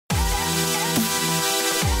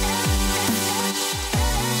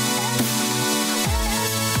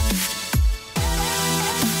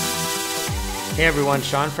Hey everyone,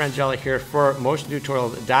 Sean Frangella here for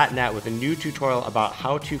motiontutorials.net with a new tutorial about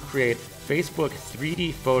how to create Facebook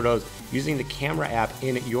 3D photos using the camera app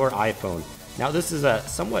in your iPhone. Now this is a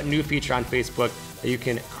somewhat new feature on Facebook that you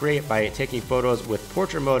can create by taking photos with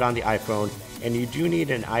portrait mode on the iPhone, and you do need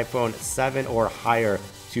an iPhone 7 or higher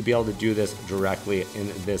to be able to do this directly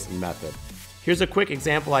in this method. Here's a quick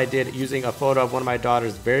example I did using a photo of one of my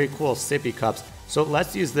daughter's very cool sippy cups. So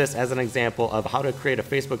let's use this as an example of how to create a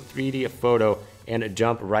Facebook 3D photo and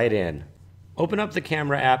jump right in. Open up the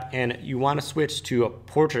camera app and you want to switch to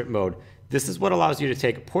portrait mode. This is what allows you to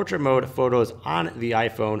take portrait mode photos on the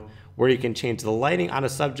iPhone, where you can change the lighting on a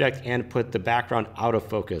subject and put the background out of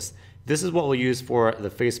focus. This is what we'll use for the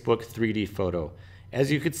Facebook 3D photo.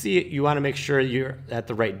 As you can see, you want to make sure you're at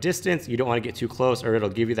the right distance. You don't want to get too close or it'll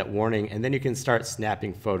give you that warning, and then you can start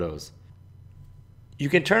snapping photos. You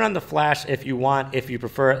can turn on the flash if you want, if you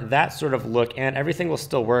prefer that sort of look, and everything will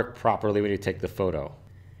still work properly when you take the photo.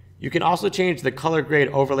 You can also change the color grade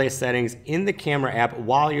overlay settings in the camera app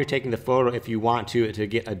while you're taking the photo if you want to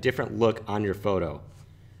get a different look on your photo.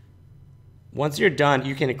 Once you're done,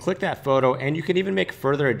 you can click that photo and you can even make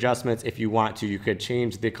further adjustments if you want to. You could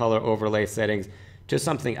change the color overlay settings to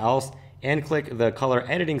something else and click the color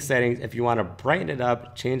editing settings if you want to brighten it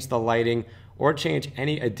up, change the lighting, or change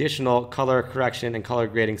any additional color correction and color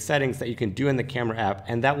grading settings that you can do in the camera app,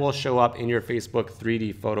 and that will show up in your Facebook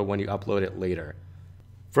 3D photo when you upload it later.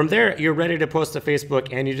 From there, you're ready to post to Facebook,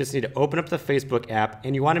 and you just need to open up the Facebook app,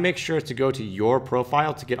 and you want to make sure to go to your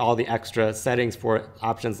profile to get all the extra settings for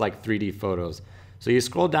options like 3D photos. So you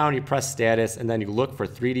scroll down, you press status, and then you look for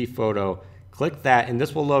 3D photo, click that, and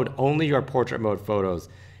this will load only your portrait mode photos.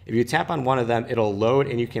 If you tap on one of them, it'll load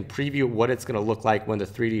and you can preview what it's going to look like when the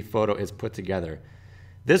 3D photo is put together.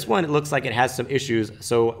 This one, it looks like it has some issues,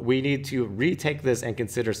 so we need to retake this and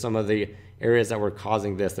consider some of the areas that were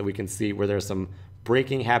causing this, that we can see where there's some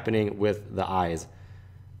breaking happening with the eyes.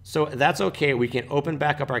 So that's okay. We can open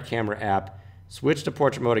back up our camera app, switch to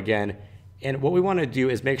portrait mode again, and what we want to do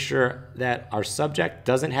is make sure that our subject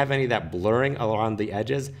doesn't have any of that blurring around the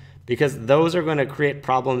edges, because those are going to create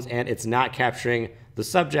problems and it's not capturing the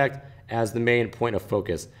subject as the main point of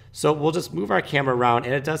focus. So we'll just move our camera around,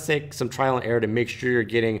 and it does take some trial and error to make sure you're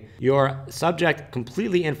getting your subject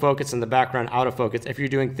completely in focus and the background out of focus if you're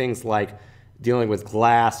doing things like dealing with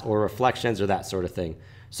glass or reflections or that sort of thing.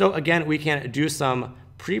 So again, we can do some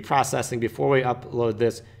pre-processing before we upload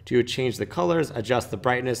this to change the colors, adjust the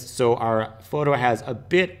brightness so our photo has a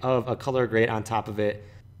bit of a color grade on top of it.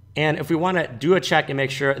 And if we want to do a check and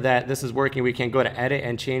make sure that this is working, we can go to edit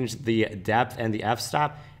and change the depth and the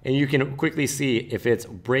f-stop, and you can quickly see if it's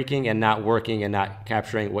breaking and not working and not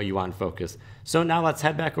capturing what you want in focus. So now let's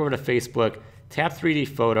head back over to Facebook, tap 3D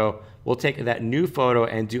photo, we'll take that new photo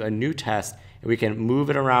and do a new test, and we can move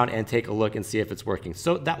it around and take a look and see if it's working.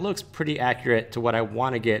 So that looks pretty accurate to what I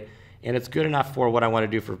want to get, and it's good enough for what I want to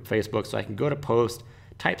do for Facebook. So I can go to post,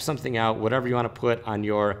 type something out, whatever you want to put on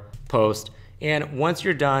your post, and once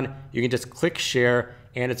you're done, you can just click share,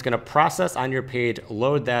 and it's going to process on your page,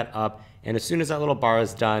 load that up, and as soon as that little bar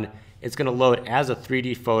is done, it's going to load as a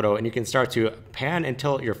 3D photo, and you can start to pan and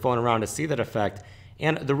tilt your phone around to see that effect.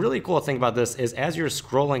 And the really cool thing about this is as you're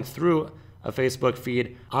scrolling through a Facebook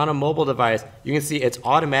feed on a mobile device, you can see it's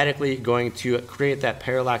automatically going to create that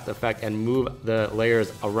parallax effect and move the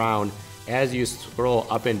layers around as you scroll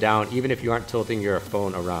up and down, even if you aren't tilting your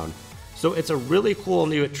phone around. So it's a really cool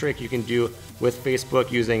new trick you can do with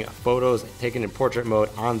Facebook using photos taken in portrait mode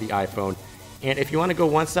on the iPhone. And if you want to go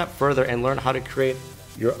one step further and learn how to create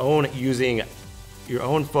your own using your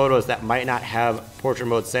own photos that might not have portrait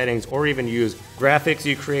mode settings, or even use graphics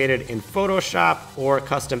you created in Photoshop or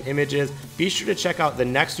custom images, be sure to check out the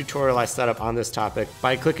next tutorial I set up on this topic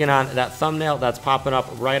by clicking on that thumbnail that's popping up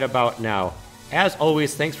right about now. As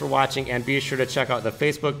always, thanks for watching, and be sure to check out the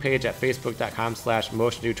Facebook page at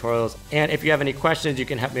facebook.com/motiontutorials. And if you have any questions, you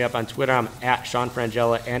can hit me up on Twitter. I'm at Sean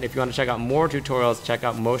Frangella. And if you want to check out more tutorials, check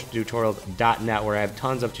out motiontutorials.net, where I have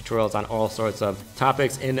tons of tutorials on all sorts of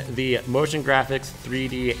topics in the motion graphics,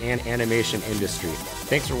 3D, and animation industry.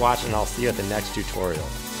 Thanks for watching, and I'll see you at the next tutorial.